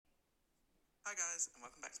Hi guys, and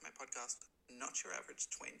welcome back to my podcast, Not Your Average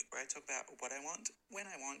Twink, where I talk about what I want, when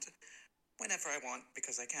I want, whenever I want,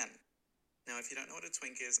 because I can. Now, if you don't know what a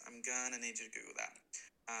twink is, I'm gonna need you to Google that.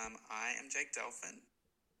 I am Jake Delphin.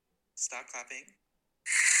 Start clapping.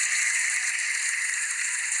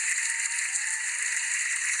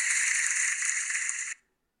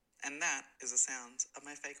 And that is the sound of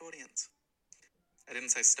my fake audience. I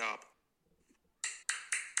didn't say stop.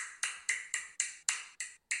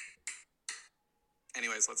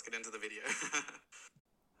 Anyways, let's get into the video.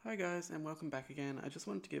 Hi guys, and welcome back again. I just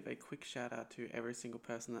wanted to give a quick shout out to every single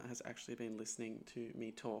person that has actually been listening to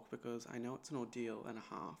me talk, because I know it's an ordeal and a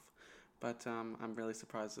half, but I'm really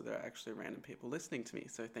surprised that there are actually random people listening to me,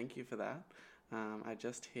 so thank you for that. I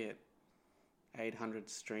just hit 800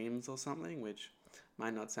 streams or something, which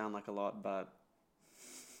might not sound like a lot, but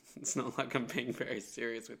it's not like I'm being very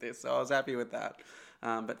serious with this, so I was happy with that.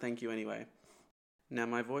 But thank you anyway. Now,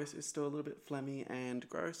 my voice is still a little bit phlegmy and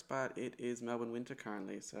gross, but it is Melbourne winter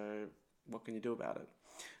currently, so what can you do about it?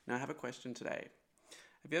 Now, I have a question today.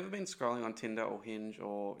 Have you ever been scrolling on Tinder or Hinge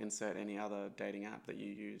or insert any other dating app that you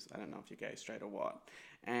use? I don't know if you're gay, straight, or what.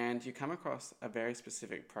 And you come across a very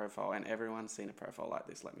specific profile, and everyone's seen a profile like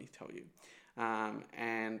this, let me tell you.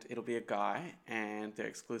 And it'll be a guy, and they're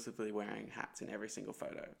exclusively wearing hats in every single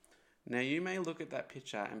photo. Now, you may look at that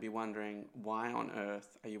picture and be wondering, why on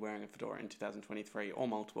earth are you wearing a fedora in 2023 or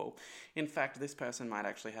multiple? In fact, this person might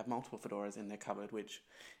actually have multiple fedoras in their cupboard, which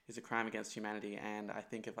is a crime against humanity, and I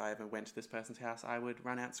think if I ever went to this person's house, I would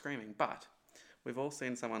run out screaming. But we've all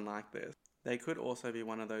seen someone like this. They could also be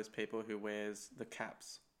one of those people who wears the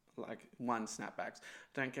caps, like snapbacks.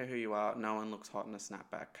 Don't care who you are, no one looks hot in a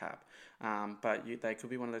snapback cap. They could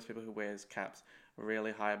be one of those people who wears caps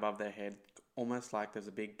really high above their head, almost like there's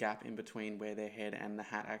a big gap in between where their head and the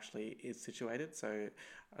hat actually is situated. So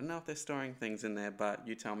I don't know if they're storing things in there, but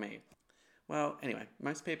you tell me. Well, anyway,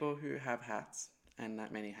 most people who have hats, and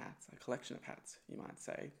that many hats, a collection of hats, you might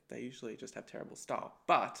say, they usually just have terrible style.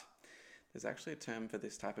 But there's actually a term for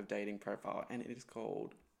this type of dating profile, and it is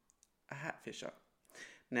called a hat fisher.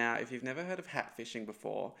 Now, if you've never heard of hat fishing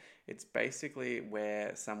before, it's basically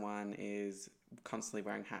where someone is constantly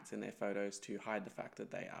wearing hats in their photos to hide the fact that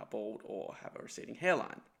they are bald or have a receding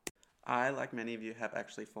hairline. I, like many of you, have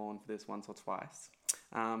actually fallen for this once or twice,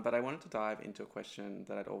 but I wanted to dive into a question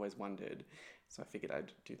that I'd always wondered, so I figured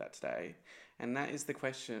I'd do that today. And that is the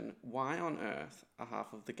question, why on earth are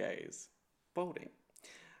half of the gays balding?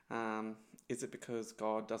 Is it because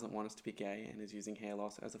God doesn't want us to be gay and is using hair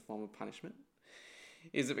loss as a form of punishment?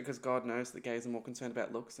 Is it because God knows that gays are more concerned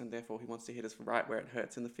about looks and therefore he wants to hit us right where it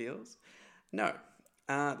hurts in the feels? No.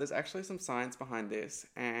 There's actually some science behind this,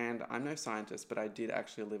 and I'm no scientist, but I did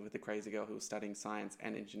actually live with a crazy girl who was studying science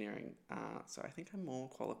and engineering, so I think I'm more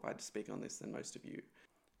qualified to speak on this than most of you.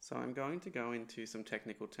 So I'm going to go into some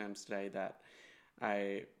technical terms today that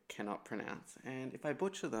I cannot pronounce, and if I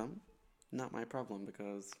butcher them, not my problem,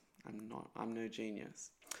 because I'm no genius,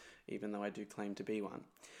 even though I do claim to be one.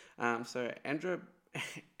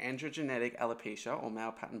 Androgenetic alopecia, or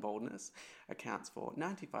male pattern baldness, accounts for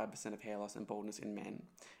 95% of hair loss and baldness in men,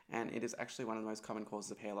 and it is actually one of the most common causes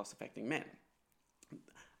of hair loss affecting men.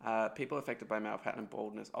 People affected by male pattern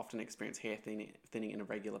baldness often experience hair thinning in a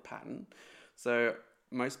regular pattern. So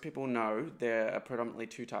most people know there are predominantly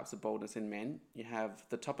two types of baldness in men. You have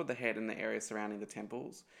the top of the head and the area surrounding the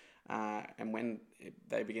temples, and when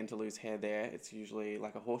they begin to lose hair there, it's usually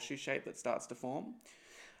like a horseshoe shape that starts to form.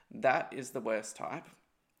 That is the worst type,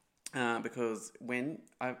 because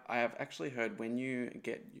I have actually heard when you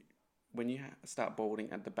start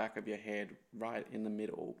balding at the back of your head, right in the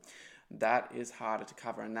middle, that is harder to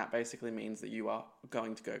cover, and that basically means that you are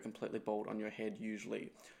going to go completely bald on your head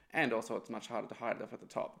usually, and also it's much harder to hide it up at the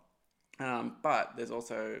top. But there's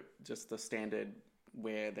also just the standard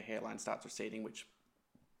where the hairline starts receding, which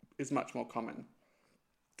is much more common.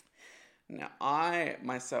 Now, I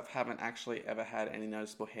myself haven't actually ever had any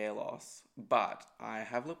noticeable hair loss, but I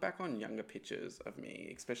have looked back on younger pictures of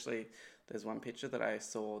me, especially there's one picture that I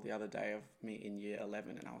saw the other day of me in year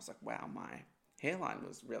 11, and I was like, wow, my hairline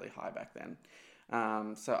was really high back then.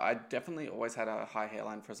 So I definitely always had a high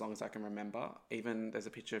hairline for as long as I can remember. Even there's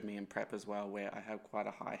a picture of me in prep as well where I have quite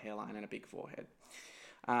a high hairline and a big forehead.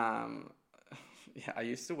 Yeah, I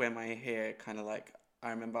used to wear my hair kind of like,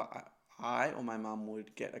 I remember I or my mum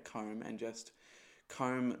would get a comb and just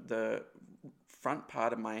comb the front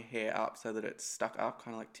part of my hair up so that it's stuck up,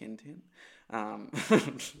 kind of like Tintin.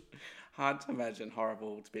 Hard to imagine,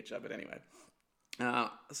 horrible to picture, but anyway.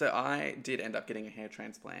 So I did end up getting a hair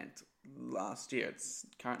transplant last year. It's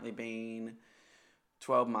currently been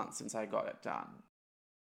 12 months since I got it done.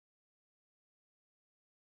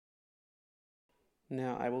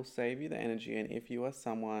 Now, I will save you the energy, and if you are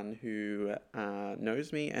someone who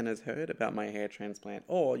knows me and has heard about my hair transplant,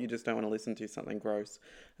 or you just don't want to listen to something gross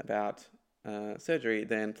about surgery,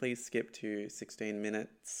 then please skip to 16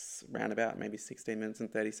 minutes, roundabout, maybe 16 minutes and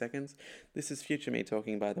 30 seconds. This is future me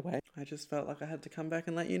talking, by the way. I just felt like I had to come back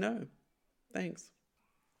and let you know. Thanks.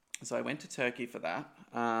 So I went to Turkey for that,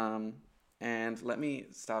 and let me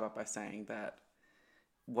start off by saying that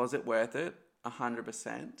was it worth it?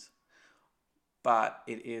 100%. But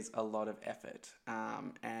it is a lot of effort.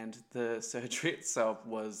 And the surgery itself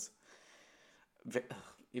was,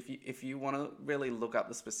 if you want to really look up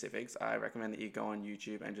the specifics, I recommend that you go on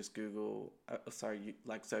YouTube and just Google,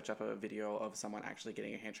 search up a video of someone actually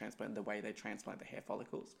getting a hair transplant and the way they transplant the hair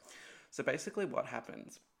follicles. So basically what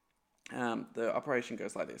happens, the operation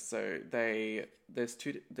goes like this. So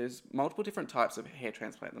there's multiple different types of hair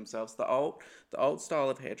transplant themselves. The old style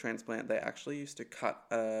of hair transplant, they actually used to cut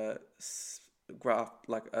a graft,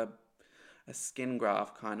 like a skin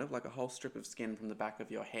graft, kind of like a whole strip of skin from the back of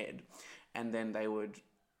your head, and then they would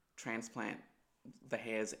transplant the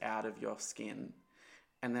hairs out of your skin.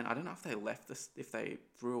 And then I don't know if they left this, if they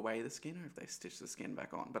threw away the skin or if they stitched the skin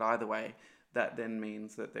back on, but either way, that then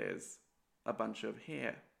means that there's a bunch of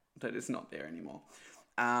hair that is not there anymore.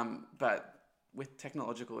 But with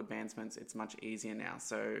technological advancements, it's much easier now.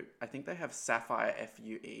 So I think they have Sapphire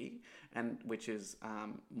FUE, and which is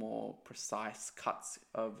more precise cuts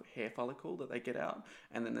of hair follicle that they get out,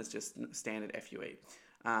 and then there's just standard FUE.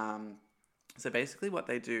 So basically what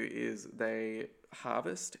they do is they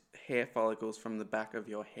harvest hair follicles from the back of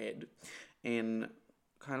your head in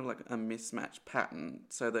kind of like a mismatched pattern,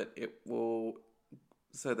 so that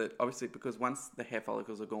obviously, because once the hair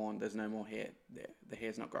follicles are gone, there's no more hair there. The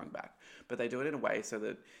hair's not growing back. But they do it in a way so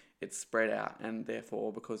that it's spread out, and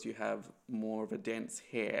therefore, because you have more of a dense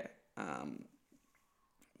hair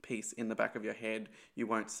piece in the back of your head, you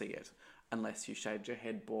won't see it unless you shaved your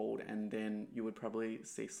head bald, and then you would probably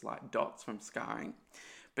see slight dots from scarring.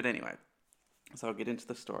 But anyway, so I'll get into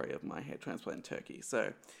the story of my hair transplant in Turkey.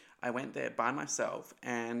 So I went there by myself,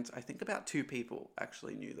 and I think about 2 people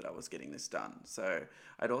actually knew that I was getting this done. So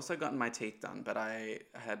I'd also gotten my teeth done, but I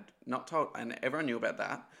had not told, and everyone knew about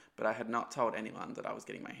that, but I had not told anyone that I was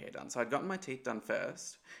getting my hair done. So I'd gotten my teeth done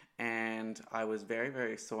first, and I was very,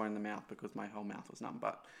 very sore in the mouth because my whole mouth was numb,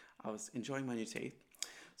 but I was enjoying my new teeth.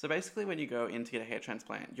 So basically, when you go in to get a hair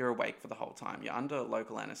transplant, you're awake for the whole time. You're under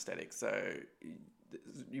local anesthetic, so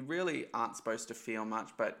you really aren't supposed to feel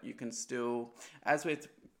much, but you can still, as with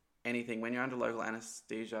anything, when you're under local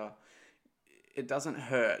anesthesia, it doesn't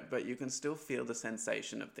hurt, but you can still feel the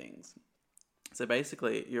sensation of things. So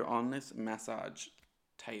basically, you're on this massage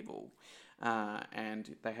table,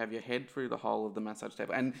 and they have your head through the whole of the massage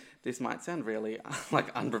table. And this might sound really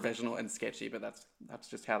unprofessional and sketchy, but that's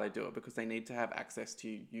just how they do it, because they need to have access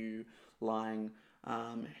to you lying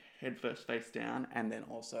head first, face down, and then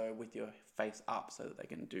also with your face up, so that they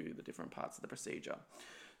can do the different parts of the procedure.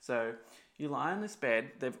 So you lie on this bed.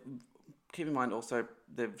 Keep in mind also,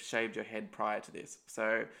 they've shaved your head prior to this.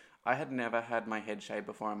 So I had never had my head shaved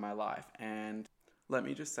before in my life. And let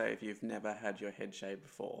me just say, if you've never had your head shaved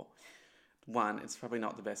before, 1, it's probably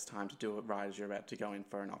not the best time to do it right as you're about to go in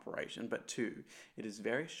for an operation. But 2, it is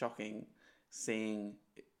very shocking seeing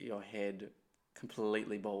your head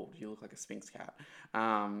completely bald. You look like a Sphinx cat.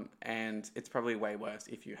 And it's probably way worse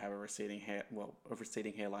if you have a receding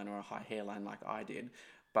hairline or a high hairline like I did.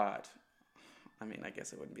 But I mean, I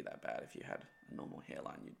guess it wouldn't be that bad if you had a normal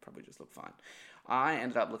hairline. You'd probably just look fine. I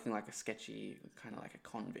ended up looking like a sketchy, kind of like a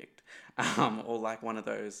convict, or like one of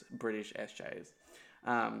those British SJs.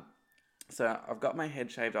 So I've got my head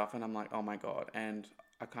shaved off, and I'm like, oh my God. And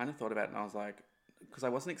I kind of thought about it, and I was like, because I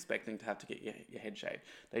wasn't expecting to have to get your head shaved.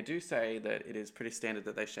 They do say that it is pretty standard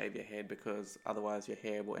that they shave your head, because otherwise your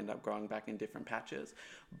hair will end up growing back in different patches.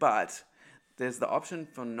 But there's the option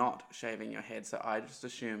for not shaving your head, so I just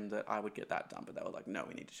assumed that I would get that done, but they were like, no,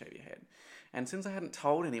 we need to shave your head. And since I hadn't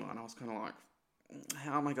told anyone, I was kind of like,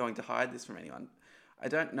 how am I going to hide this from anyone? I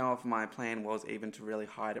don't know if my plan was even to really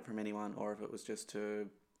hide it from anyone, or if it was just to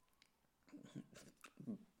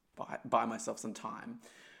buy myself some time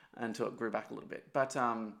until it grew back a little bit. But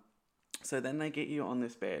so then they get you on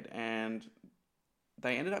this bed, and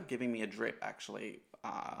they ended up giving me a drip, actually,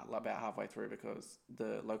 about halfway through, because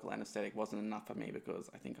the local anesthetic wasn't enough for me, because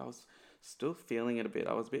I think I was still feeling it a bit.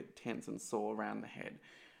 I was a bit tense and sore around the head.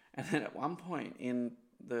 And then at one point in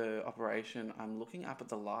the operation, I'm looking up at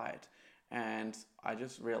the light, and I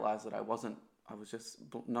just realized that I was just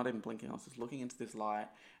not even blinking. I was just looking into this light,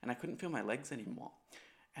 and I couldn't feel my legs anymore.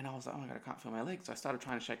 And I was like, oh my God, I can't feel my legs. So I started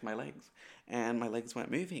trying to shake my legs and my legs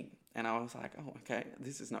weren't moving. And I was like, oh, okay,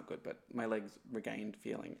 this is not good. But my legs regained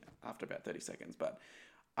feeling after about 30 seconds. But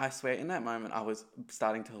I swear in that moment, I was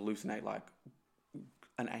starting to hallucinate like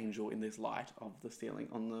an angel in this light of the ceiling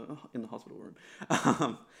in the hospital room.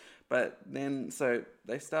 But then, so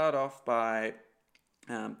they start off by,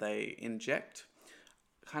 they inject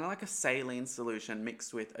kind of like a saline solution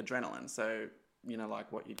mixed with adrenaline. So,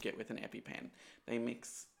 like what you'd get with an EpiPen. They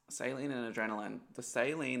mix saline and adrenaline. The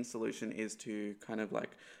saline solution is to kind of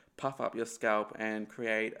like puff up your scalp and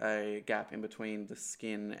create a gap in between the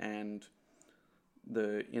skin and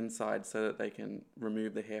the inside so that they can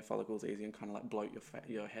remove the hair follicles easy and kind of like bloat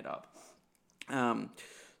your head up.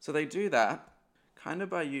 So they do that kind of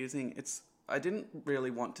by using, I didn't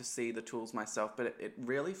really want to see the tools myself, but it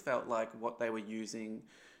really felt like what they were using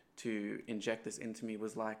to inject this into me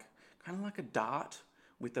was like kind of like a dart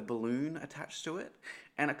with a balloon attached to it.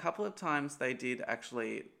 And a couple of times they did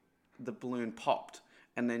actually, the balloon popped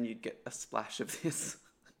and then you'd get a splash of this.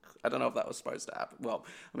 I don't know if that was supposed to happen. Well,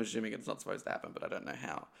 I'm assuming it's not supposed to happen, but I don't know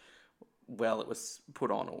how well it was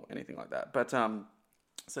put on or anything like that. But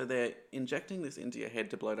so they're injecting this into your head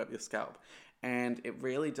to bloat up your scalp. And it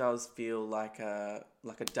really does feel like a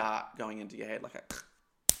dart going into your head,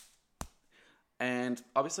 and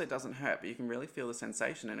obviously it doesn't hurt, but you can really feel the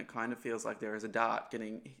sensation, and it kind of feels like there is a dart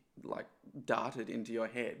getting like darted into your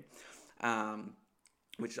head,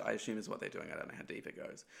 which I assume is what they're doing. I don't know how deep it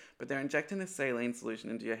goes, but they're injecting this saline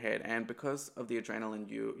solution into your head, and because of the adrenaline,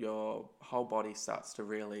 your whole body starts to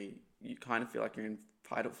you kind of feel like you're in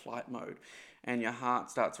fight or flight mode, and your heart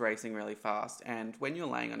starts racing really fast. And when you're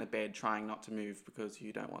laying on a bed trying not to move because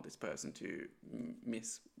you don't want this person to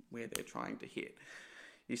miss where they're trying to hit,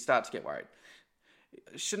 you start to get worried.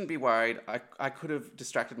 Shouldn't be worried. I could have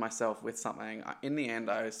distracted myself with something. In the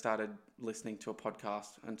end, I started listening to a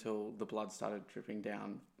podcast until the blood started dripping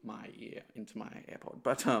down my ear into my AirPod.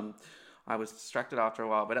 But I was distracted after a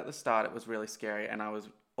while. But at the start, it was really scary, and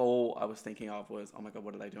all I was thinking of was, oh my God,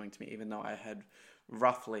 what are they doing to me? Even though I had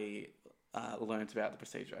roughly learned about the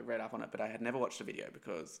procedure. I read up on it, but I had never watched a video,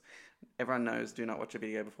 because everyone knows, do not watch a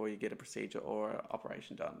video before you get a procedure or an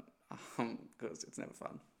operation done, because it's never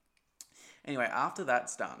fun. Anyway, after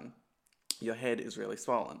that's done, your head is really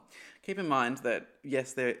swollen. Keep in mind that,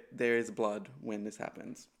 yes, there is blood when this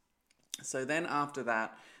happens. So then after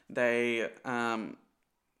that, they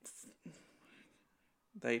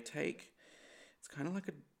take, it's kind of like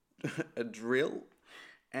a drill,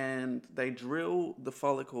 and they drill the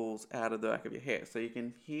follicles out of the back of your hair. So you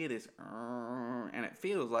can hear this, and it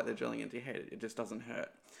feels like they're drilling into your head. It just doesn't hurt.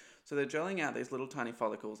 So they're drilling out these little tiny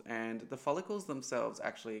follicles, and the follicles themselves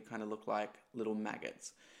actually kind of look like little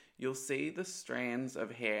maggots. You'll see the strands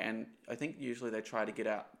of hair, and I think usually they try to get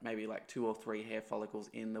out maybe like 2 or 3 hair follicles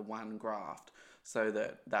in the one graft, so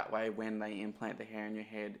that way when they implant the hair in your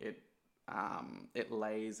head, it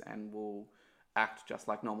lays and will act just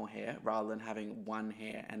like normal hair, rather than having one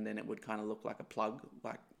hair and then it would kind of look like a plug.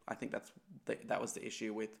 Like, I think that was the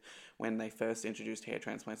issue with when they first introduced hair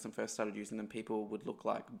transplants and first started using them. People would look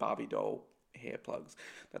like Barbie doll hair plugs.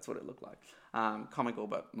 That's what it looked like. Comical,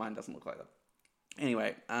 but mine doesn't look like that.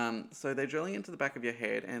 Anyway, so they're drilling into the back of your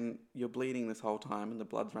head, and you're bleeding this whole time, and the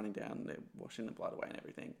blood's running down, and they're washing the blood away and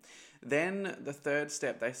everything. Then the third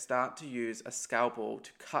step, they start to use a scalpel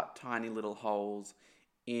to cut tiny little holes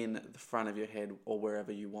in the front of your head or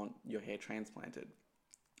wherever you want your hair transplanted.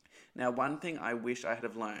 Now, one thing I wish I had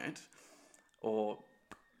have learned or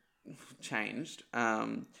changed,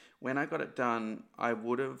 when I got it done, I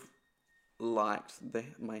would have liked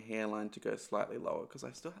my hairline to go slightly lower, because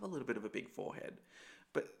I still have a little bit of a big forehead.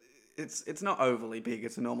 But it's not overly big,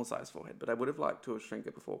 it's a normal size forehead, but I would have liked to have shrunk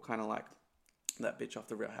it before, kind of like that bitch off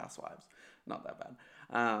the Real Housewives. Not that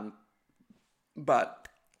bad. But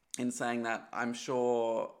in saying that, I'm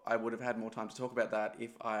sure I would have had more time to talk about that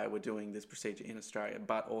if I were doing this procedure in Australia.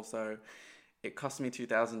 But also, it cost me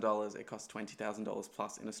 $2,000. It cost $20,000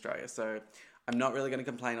 plus in Australia. So I'm not really going to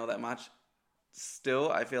complain all that much.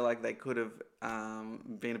 Still, I feel like they could have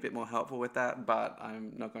been a bit more helpful with that, but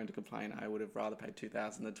I'm not going to complain. I would have rather paid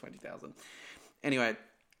 $2,000 than $20,000. Anyway,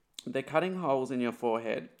 they're cutting holes in your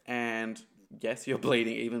forehead, and yes, you're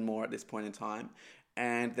bleeding even more at this point in time.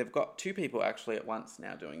 And they've got 2 people actually at once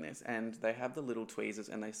now doing this, and they have the little tweezers,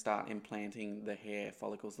 and they start implanting the hair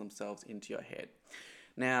follicles themselves into your head.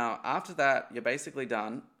 Now, after that, you're basically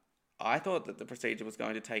done. I thought that the procedure was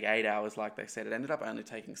going to take 8 hours, like they said. It ended up only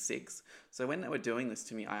taking 6. So when they were doing this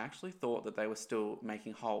to me, I actually thought that they were still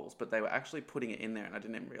making holes, but they were actually putting it in there, and I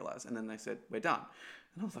didn't even realize. And then they said, we're done.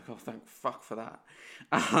 And I was like, oh, thank fuck for that.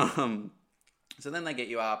 So then they get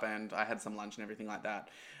you up, and I had some lunch and everything like that.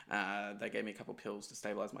 They gave me a couple pills to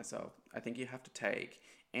stabilize myself. I think you have to take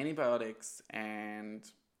antibiotics and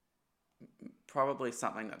probably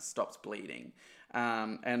something that stops bleeding.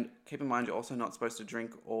 And keep in mind, you're also not supposed to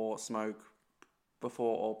drink or smoke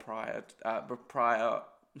before or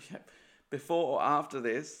before or after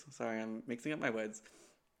this. Sorry, I'm mixing up my words.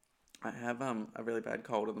 I have a really bad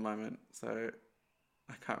cold at the moment, so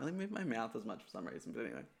I can't really move my mouth as much for some reason. But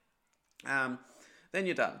anyway, then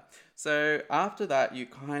you're done. So after that, you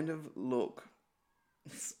kind of look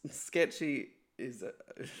sketchy.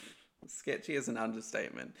 Sketchy is an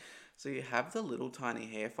understatement. So you have the little tiny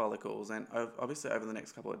hair follicles, and obviously over the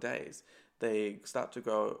next couple of days, they start to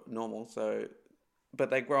grow normal. So, but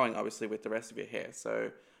they're growing obviously with the rest of your hair. So,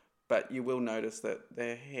 but you will notice that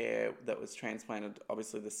their hair that was transplanted,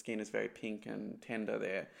 obviously the skin is very pink and tender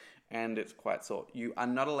there, and it's quite sore. You are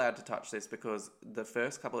not allowed to touch this because the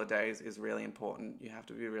first couple of days is really important. You have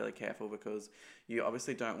to be really careful because you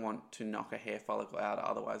obviously don't want to knock a hair follicle out,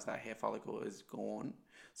 otherwise that hair follicle is gone.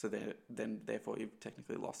 So then therefore you've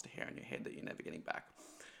technically lost a hair in your head that you're never getting back.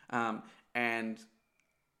 And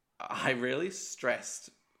I really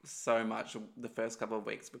stressed so much the first couple of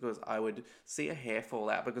weeks because I would see a hair fall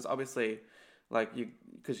out because obviously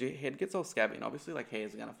because your head gets all scabby and obviously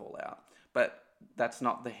hairs are going to fall out. But that's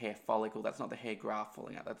not the hair follicle, that's not the hair graft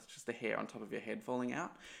falling out, that's just the hair on top of your head falling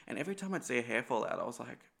out. And every time I'd see a hair fall out, I was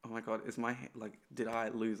like, oh my god, is my hair, did I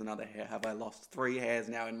lose another hair? Have I lost 3 hairs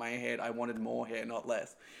now in my head? I wanted more hair, not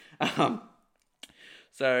less.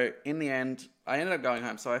 So in the end, I ended up going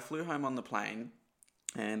home. So I flew home on the plane,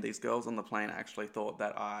 and these girls on the plane actually thought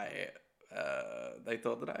that they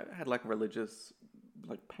thought that I had religious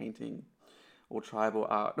painting or tribal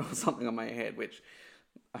art or something on my head, which,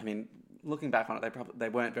 I mean, looking back on it, they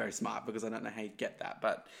weren't very smart because I don't know how you get that,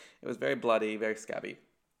 but it was very bloody, very scabby.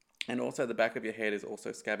 And also the back of your head is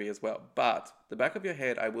also scabby as well. But the back of your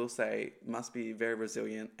head, I will say, must be very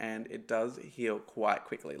resilient, and it does heal quite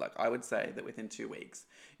quickly. I would say that within 2 weeks,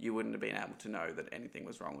 you wouldn't have been able to know that anything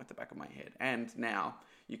was wrong with the back of my head. And now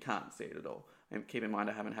you can't see it at all. And keep in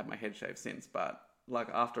mind, I haven't had my head shaved since, but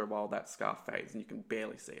after a while, that scar fades and you can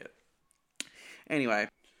barely see it. Anyway,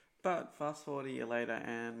 but fast forward a year later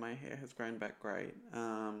and my hair has grown back great.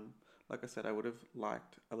 Like I said, I would have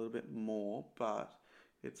liked a little bit more, but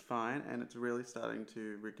it's fine, and it's really starting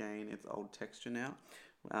to regain its old texture now,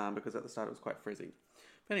 because at the start it was quite frizzy.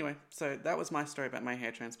 But anyway, so that was my story about my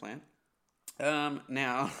hair transplant.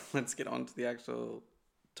 Now, let's get on to the actual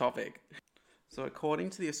topic. So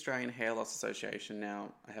according to the Australian Hair Loss Association,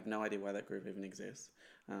 now, I have no idea why that group even exists,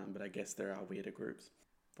 but I guess there are weirder groups.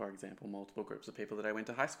 For example, multiple groups of people that I went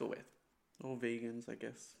to high school with. Or vegans, I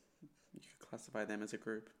guess. You could classify them as a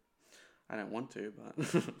group. I don't want to,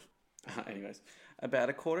 but... Anyways, about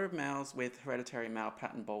a quarter of males with hereditary male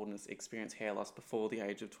pattern baldness experience hair loss before the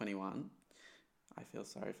age of 21. I feel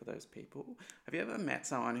sorry for those people. Have you ever met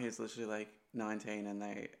someone who's literally 19 and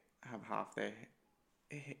they have half their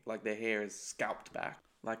hair is scalped back?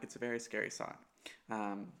 It's a very scary sight.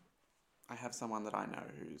 I have someone that I know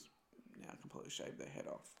who's now completely shaved their hair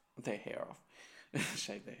off,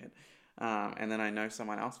 shaved their head. And then I know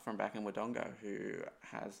someone else from back in Wodonga who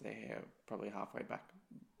has their hair probably halfway back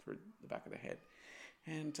through the back of the head.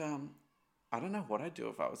 And I don't know what I'd do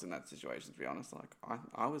if I was in that situation, to be honest.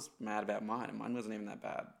 I was mad about mine, and mine wasn't even that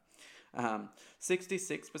bad.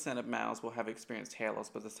 66% of males will have experienced hair loss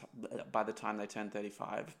by the time they turn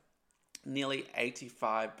 35. Nearly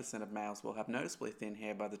 85% of males will have noticeably thin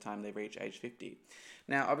hair by the time they reach age 50.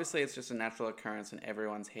 Now, obviously, it's just a natural occurrence, and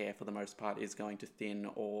everyone's hair, for the most part, is going to thin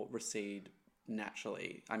or recede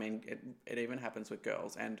naturally. I mean, it even happens with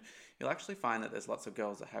girls, and you'll actually find that there's lots of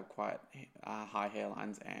girls that have quite high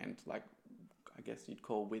hairlines and I guess you'd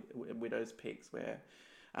call widow's peaks, where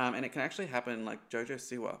and it can actually happen. Jojo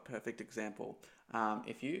Siwa, perfect example.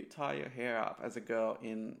 If you tie your hair up as a girl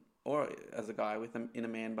or as a guy in a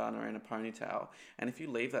man bun or in a ponytail, and if you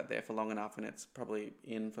leave that there for long enough, and it's probably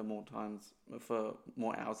in for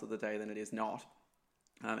more hours of the day than it is not,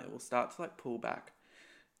 it will start to pull back,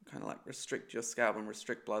 kind of restrict your scalp and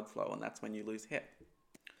restrict blood flow, and that's when you lose hair.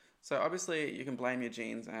 So obviously you can blame your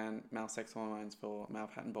genes and male sex hormones for male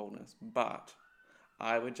pattern baldness, but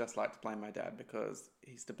I would just like to blame my dad because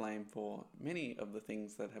he's to blame for many of the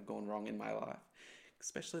things that have gone wrong in my life,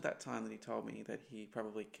 especially that time that he told me that he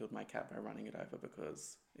probably killed my cat by running it over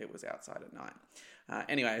because it was outside at night.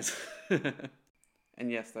 Anyways,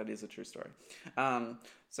 and yes, that is a true story.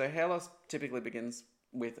 So hair loss typically begins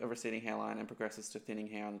with a receding hairline and progresses to thinning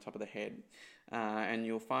hair on the top of the head. And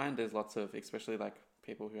you'll find there's lots of, especially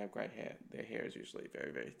people who have grey hair, their hair is usually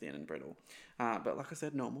very, very thin and brittle. But like I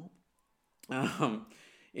said, normal. Um,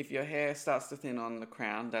 if your hair starts to thin on the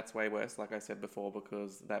crown, that's way worse, like I said before,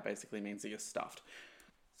 because that basically means that you're stuffed.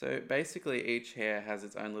 So basically, each hair has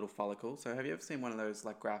its own little follicle. So have you ever seen one of those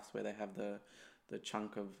like graphs where they have the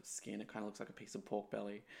chunk of skin? It kind of looks like a piece of pork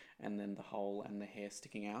belly, and then the hole and the hair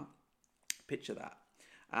sticking out. Picture that.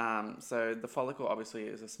 So the follicle obviously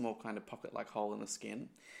is a small kind of pocket-like hole in the skin.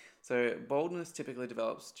 So baldness typically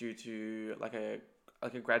develops due to like a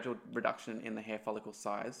gradual reduction in the hair follicle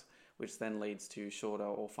size, which then leads to shorter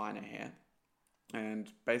or finer hair.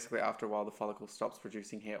 And basically, after a while, the follicle stops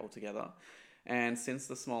producing hair altogether. And since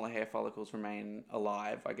the smaller hair follicles remain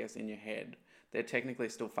alive, I guess, in your head, they're technically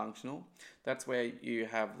still functional. That's where you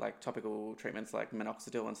have like topical treatments like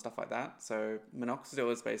minoxidil and stuff like that. So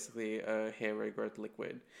minoxidil is basically a hair regrowth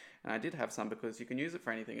liquid. And I did have some because you can use it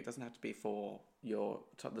for anything. It doesn't have to be for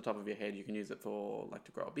the top of your head. You can use it for like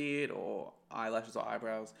to grow a beard or eyelashes or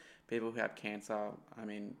eyebrows. People who have cancer, I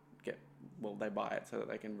mean, they buy it so that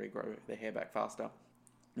they can regrow their hair back faster.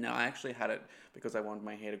 Now, I actually had it because I wanted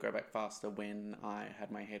my hair to grow back faster when I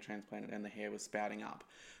had my hair transplanted and the hair was spouting up.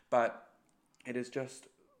 But it is just,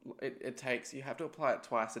 it takes, you have to apply it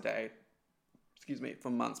twice a day, for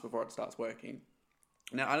months before it starts working.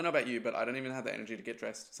 Now, I don't know about you, but I don't even have the energy to get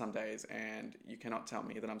dressed some days, and you cannot tell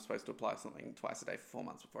me that I'm supposed to apply something twice a day for 4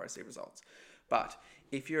 months before I see results. But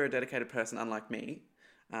if you're a dedicated person, unlike me,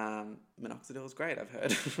 minoxidil is great, I've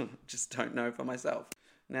heard. Just don't know for myself.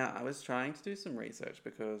 Now, I was trying to do some research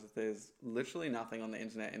because there's literally nothing on the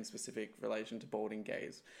internet in specific relation to balding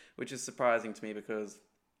gays, which is surprising to me because,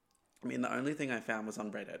 I mean, the only thing I found was on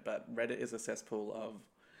Reddit, but Reddit is a cesspool of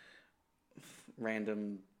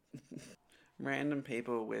random random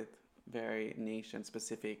people with very niche and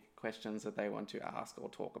specific questions that they want to ask or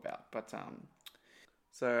talk about. But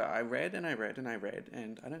so I read and I read and I read,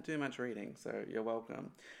 and I don't do much reading, so you're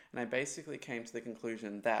welcome. And I basically came to the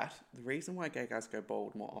conclusion that the reason why gay guys go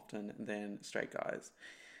bald more often than straight guys,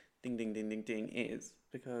 ding ding ding ding ding, is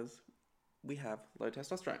because we have low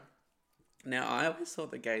testosterone. Now, I always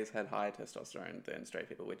thought that gays had higher testosterone than straight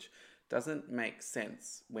people, which doesn't make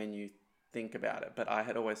sense when you think about it. But I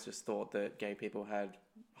had always just thought that gay people had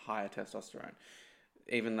higher testosterone,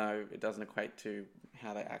 even though it doesn't equate to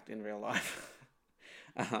how they act in real life.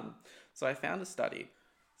 So I found a study.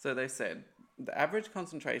 So they said the average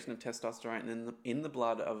concentration of testosterone in the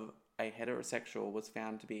blood of a heterosexual was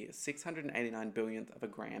found to be 689 billionth of a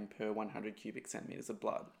gram per 100 cubic centimeters of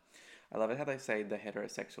blood. I love it how they say the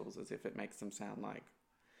heterosexuals as if it makes them sound like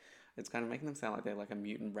it's kind of making them sound like they're like a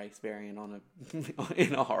mutant race variant on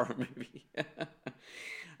in a horror movie.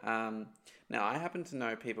 Now, I happen to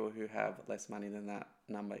know people who have less money than that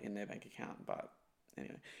number in their bank account, but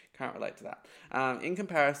anyway, can't relate to that. In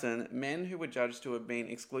comparison, men who were judged to have been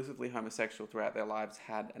exclusively homosexual throughout their lives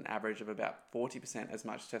had an average of about 40% as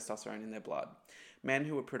much testosterone in their blood. Men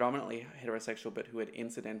who were predominantly heterosexual but who had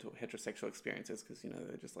incidental heterosexual experiences, because,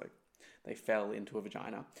 they're just like, they fell into a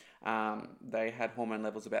vagina, they had hormone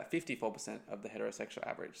levels about 54% of the heterosexual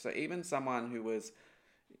average. So even someone who was,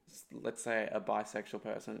 let's say, a bisexual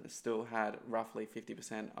person still had roughly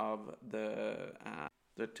 50% of the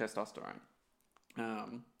testosterone.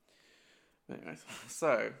 Anyways,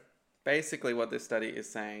 so basically what this study is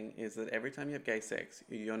saying is that every time you have gay sex,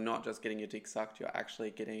 you're not just getting your dick sucked, you're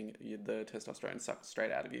actually getting the testosterone sucked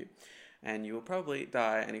straight out of you. And you will probably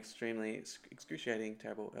die an extremely excruciating,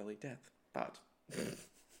 terrible early death. But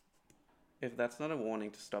if that's not a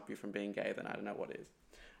warning to stop you from being gay, then I don't know what is.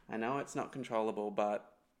 I know it's not controllable,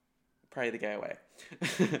 but pray the gay away.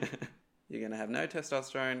 You're going to have no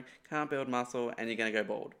testosterone, can't build muscle, and you're going to go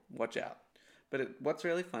bald. Watch out. But what's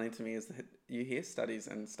really funny to me is that you hear studies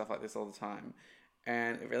and stuff like this all the time,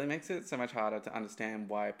 and it really makes it so much harder to understand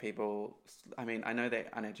why people, I mean, I know they're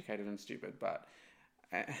uneducated and stupid, but,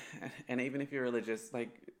 and even if you're religious,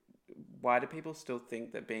 like, why do people still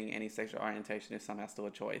think that being any sexual orientation is somehow still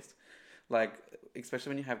a choice? Like,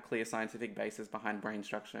 especially when you have clear scientific basis behind brain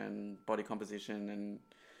structure and body composition and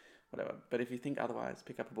whatever. But if you think otherwise,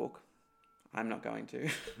 pick up a book. I'm not going to.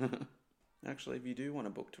 Actually, if you do want a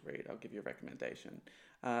book to read, I'll give you a recommendation.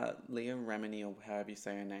 Leah Remini, or however you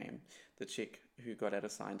say her name, the chick who got out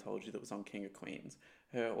of Scientology that was on King of Queens,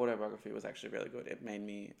 her autobiography was actually really good. It made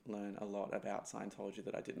me learn a lot about Scientology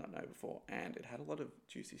that I did not know before, and it had a lot of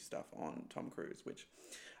juicy stuff on Tom Cruise, which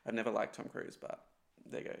I've never liked Tom Cruise, but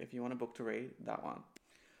there you go. If you want a book to read, that one.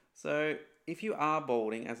 So, if you are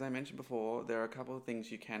balding, as I mentioned before, there are a couple of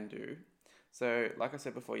things you can do. So, like I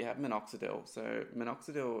said before, you have minoxidil. So,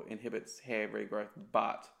 minoxidil inhibits hair regrowth,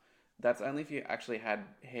 but that's only if you actually had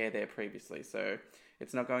hair there previously. So,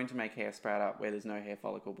 it's not going to make hair sprout up where there's no hair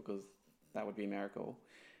follicle because that would be a miracle.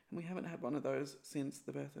 And we haven't had one of those since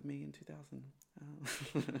the birth of me in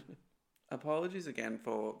 2000. Apologies again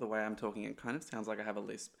for the way I'm talking. It kind of sounds like I have a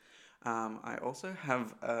lisp. I also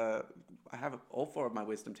have I have all four of my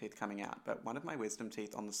wisdom teeth coming out, but one of my wisdom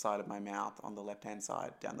teeth on the side of my mouth, on the left-hand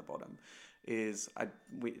side, down the bottom,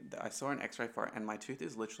 I saw an X-ray for it, and my tooth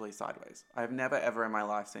is literally sideways. I've never ever in my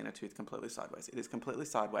life seen a tooth completely sideways. It is completely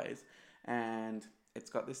sideways, and it's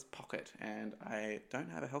got this pocket, and I don't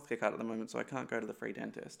have a healthcare card at the moment, so I can't go to the free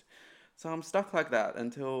dentist. So I'm stuck like that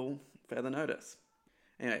until further notice.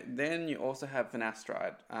 Anyway, then you also have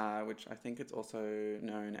finasteride, which I think it's also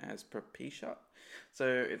known as Propecia. So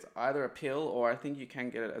it's either a pill, or I think you can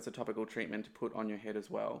get it as a topical treatment to put on your head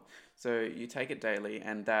as well. So you take it daily,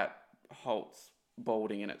 and that halts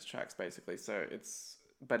balding in its tracks, basically.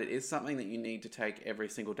 But it is something that you need to take every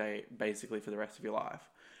single day, basically for the rest of your life.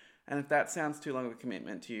 And if that sounds too long of a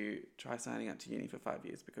commitment to you, try signing up to uni for 5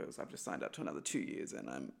 years, because I've just signed up to another 2 years, and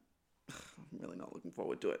I'm really not looking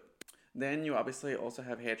forward to it. Then you obviously also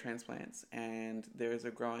have hair transplants, and there is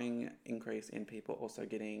a growing increase in people also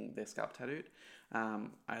getting their scalp tattooed.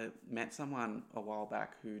 I met someone a while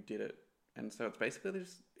back who did it, and so it's basically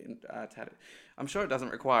just tattoo. I'm sure it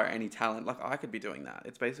doesn't require any talent. Like, I could be doing that.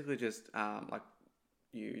 It's basically just like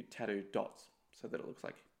you tattoo dots so that it looks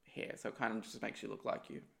like hair. So it kind of just makes you look like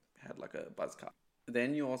you had like a buzz cut.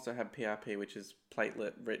 Then you also have PRP, which is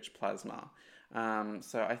platelet-rich plasma.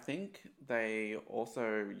 So I think they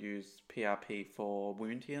also use PRP for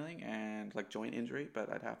wound healing and like joint injury, but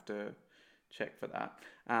I'd have to check for that.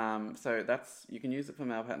 So you can use it for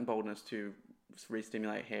male pattern baldness to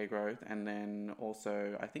re-stimulate hair growth, and then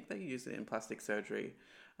also I think they use it in plastic surgery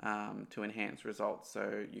to enhance results.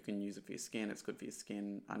 So you can use it for your skin. It's good for your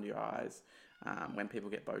skin, under your eyes. When people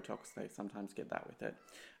get Botox, they sometimes get that with it.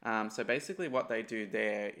 So basically what they do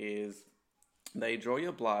there is they draw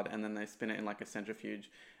your blood, and then they spin it in like a centrifuge,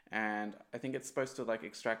 and I think it's supposed to like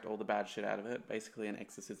extract all the bad shit out of it, basically an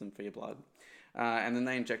exorcism for your blood. And then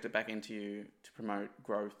they inject it back into you to promote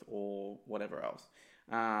growth or whatever else.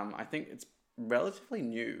 I think it's relatively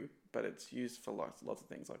new, but it's used for lots of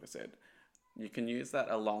things, like I said. You can use that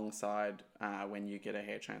alongside when you get a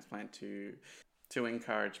hair transplant to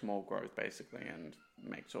encourage more growth, basically, and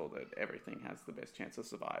make sure that everything has the best chance of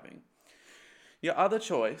surviving. Your other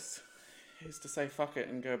choice is to say fuck it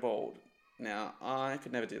and go bald. Now, I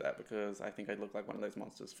could never do that because I think I'd look like one of those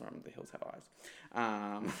monsters from The Hills Have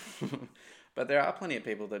Eyes. But there are plenty of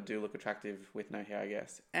people that do look attractive with no hair, I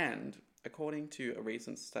guess. And according to a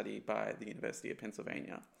recent study by the University of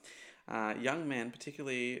Pennsylvania, young men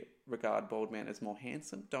particularly regard bald men as more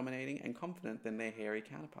handsome, dominating, and confident than their hairy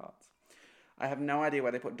counterparts. I have no idea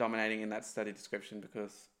why they put dominating in that study description,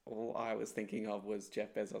 because all I was thinking of was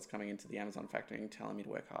Jeff Bezos coming into the Amazon factory and telling me to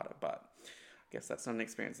work harder, but I guess that's not an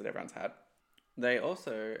experience that everyone's had. They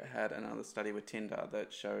also had another study with Tinder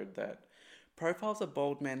that showed that profiles of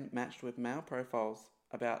bald men matched with male profiles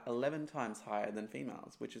about 11 times higher than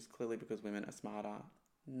females, which is clearly because women are smarter,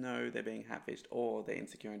 know they're being catfished, or they're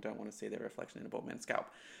insecure and don't want to see their reflection in a bald man's scalp.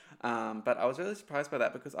 But I was really surprised by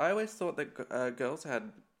that, because I always thought that girls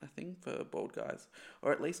had a thing for bald guys,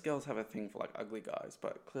 or at least girls have a thing for like ugly guys,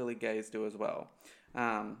 but clearly gays do as well.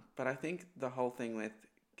 But I think the whole thing with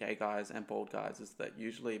gay guys and bald guys is that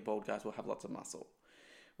usually bald guys will have lots of muscle,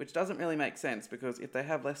 which doesn't really make sense, because if they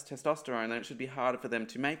have less testosterone, then it should be harder for them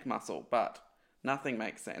to make muscle, but nothing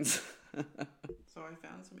makes sense. So I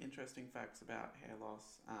found some interesting facts about hair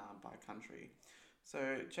loss by country. So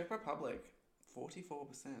Czech Republic, 44%.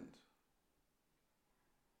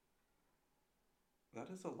 That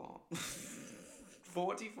is a lot.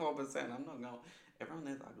 44%. I'm not going. Everyone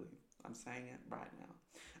there's ugly. I'm saying it right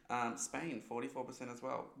now. Spain, 44% as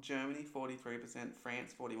well. Germany, 43%.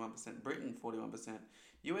 France, 41%. Britain, 41%.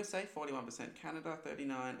 USA, 41%. Canada,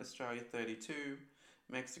 39%. Australia, 32%.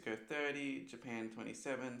 Mexico, 30%. Japan,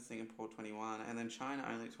 27%. Singapore, 21%. And then China,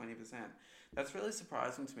 only 20%. That's really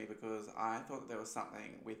surprising to me, because I thought there was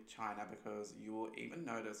something with China, because you will even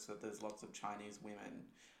notice that there's lots of Chinese women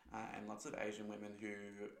and lots of Asian women who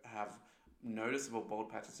have noticeable bald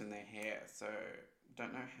patches in their hair. So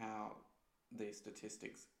don't know how these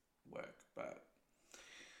statistics work, but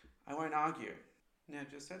I won't argue. Now,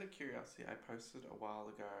 just out of curiosity, I posted a while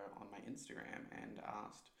ago on my Instagram and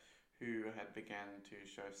asked who had begun to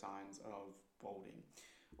show signs of balding,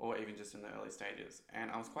 or even just in the early stages.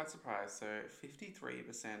 And I was quite surprised. So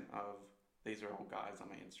 53% of, these are all guys on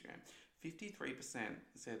my Instagram, 53%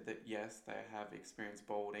 said that yes, they have experienced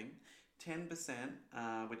balding.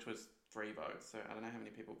 10%, which was 3 votes, so I don't know how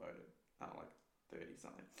many people voted, like 30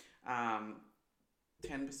 something.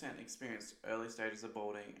 10% experienced early stages of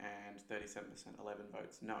balding, and 37%, 11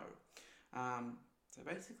 votes, no. So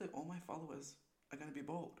basically all my followers are going to be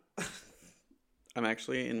bald. I'm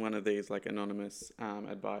actually in one of these like anonymous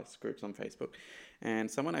advice groups on Facebook, and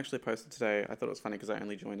someone actually posted today. I thought it was funny because I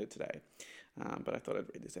only joined it today, but I thought I'd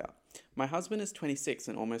read this out. My husband is 26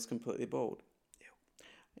 and almost completely bald.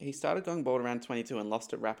 He started going bald around 22 and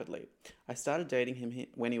lost it rapidly. I started dating him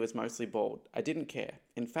when he was mostly bald. I didn't care.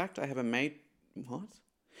 In fact, I have a major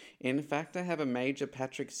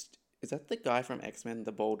Patrick... Is that the guy from X-Men,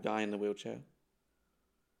 the bald guy in the wheelchair?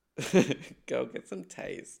 Girl, get some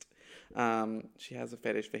taste. She has a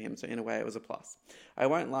fetish for him, so in a way it was a plus. I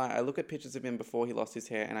won't lie, I look at pictures of him before he lost his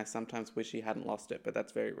hair and I sometimes wish he hadn't lost it, but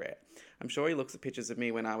that's very rare. I'm sure he looks at pictures of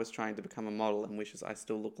me when I was trying to become a model and wishes I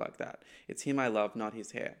still look like that. It's him I love, not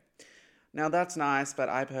his hair. Now that's nice, but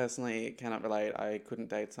I personally cannot relate. I couldn't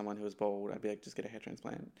date someone who was bald. I'd be like, just get a hair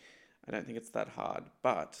transplant. I don't think it's that hard,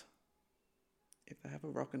 but if they have a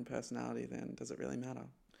rockin' personality, then does it really matter?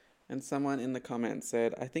 And someone in the comments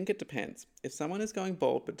said, I think it depends. If someone is going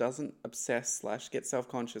bald but doesn't obsess / get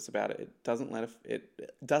self-conscious about it, it doesn't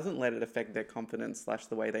let it affect their confidence /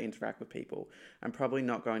 the way they interact with people, I'm probably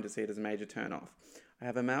not going to see it as a major turn-off. I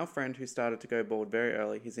have a male friend who started to go bald very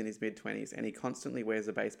early. He's in his mid-20s and he constantly wears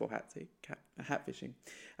a baseball hat, hat fishing,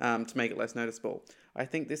 to make it less noticeable. I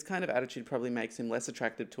think this kind of attitude probably makes him less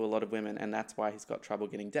attractive to a lot of women, and that's why he's got trouble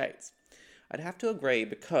getting dates. I'd have to agree,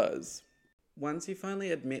 because once you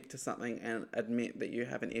finally admit to something and admit that you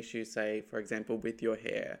have an issue, say, for example, with your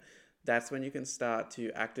hair, that's when you can start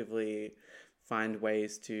to actively find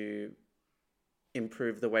ways to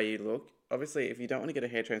improve the way you look. Obviously, if you don't want to get a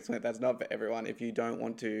hair transplant, that's not for everyone. If you don't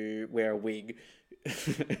want to wear a wig,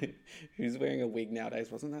 who's wearing a wig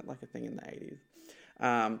nowadays? Wasn't that like a thing in the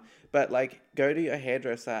 80s? But like, go to your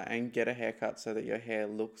hairdresser and get a haircut so that your hair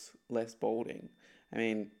looks less balding. I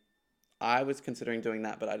mean, I was considering doing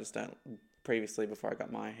that, but I just don't... Previously, before I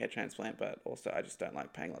got my hair transplant, but also I just don't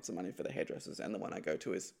like paying lots of money for the hairdressers, and the one I go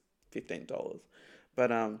to is $15.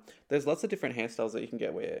 But there's lots of different hairstyles that you can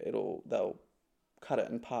get where they'll cut it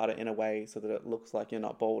and part it in a way so that it looks like you're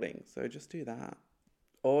not balding. So just do that,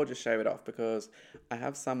 or just shave it off, because I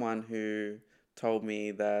have someone who told me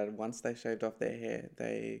that once they shaved off their hair,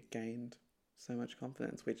 they gained so much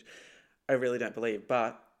confidence, which I really don't believe.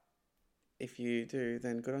 But if you do,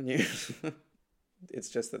 then good on you. It's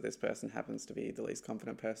just that this person happens to be the least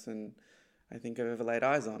confident person I think I've ever laid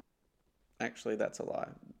eyes on. Actually, that's a lie.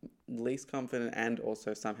 Least confident and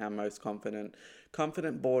also somehow most confident.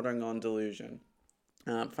 Confident bordering on delusion.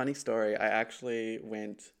 Funny story, I actually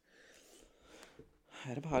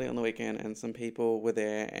had a party on the weekend and some people were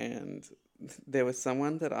there, and there was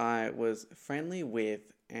someone that I was friendly with,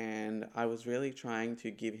 and I was really trying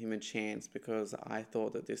to give him a chance because I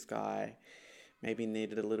thought that this guy maybe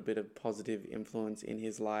needed a little bit of positive influence in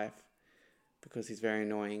his life because he's very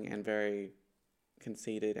annoying and very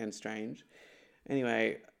conceited and strange.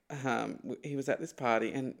 Anyway, he was at this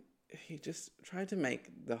party and he just tried to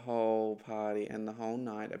make the whole party and the whole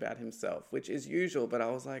night about himself, which is usual, but I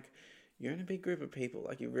was like, you're in a big group of people.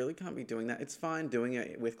 Like, you really can't be doing that. It's fine doing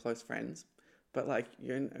it with close friends, but like,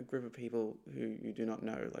 you're in a group of people who you do not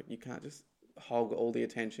know. Like, you can't just hog all the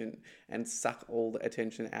attention and suck all the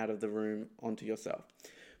attention out of the room onto yourself.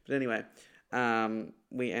 But anyway,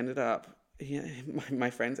 we ended up, my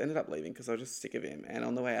friends ended up leaving because I was just sick of him. And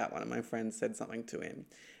on the way out, one of my friends said something to him,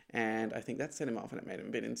 and I think that set him off and it made him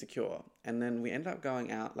a bit insecure. And then we ended up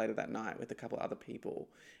going out later that night with a couple other people,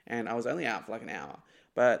 and I was only out for like an hour,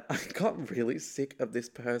 but I got really sick of this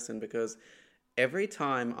person because every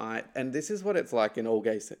time and this is what it's like in all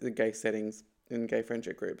gay settings, in gay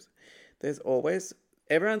friendship groups,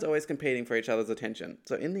 everyone's always competing for each other's attention.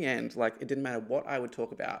 So in the end, like, it didn't matter what I would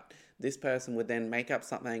talk about, this person would then make up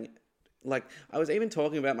something. Like, I was even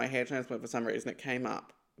talking about my hair transplant for some reason. It came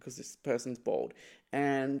up because this person's bald,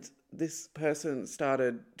 and this person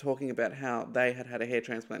started talking about how they had had a hair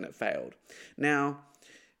transplant and it failed. Now,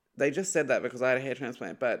 they just said that because I had a hair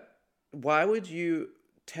transplant, but why would you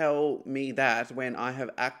tell me that when I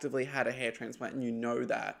have actively had a hair transplant and you know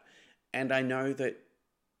that, and I know that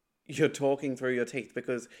you're talking through your teeth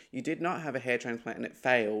because you did not have a hair transplant and it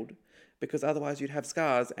failed, because otherwise you'd have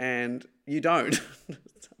scars and you don't.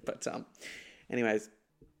 But anyways,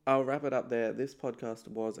 I'll wrap it up there. This podcast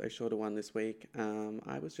was a shorter one this week.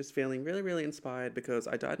 I was just feeling really, really inspired because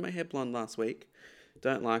I dyed my hair blonde last week.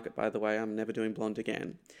 Don't like it, by the way. I'm never doing blonde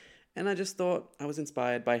again. And I just thought I was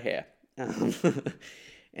inspired by hair.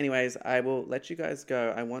 Anyways, I will let you guys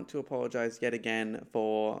go. I want to apologize yet again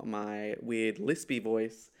for my weird lispy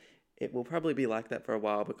voice. It will probably be like that for a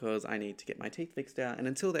while because I need to get my teeth fixed out. And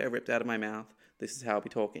until they're ripped out of my mouth, this is how I'll be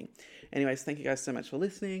talking. Anyways, thank you guys so much for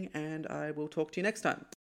listening, and I will talk to you next time.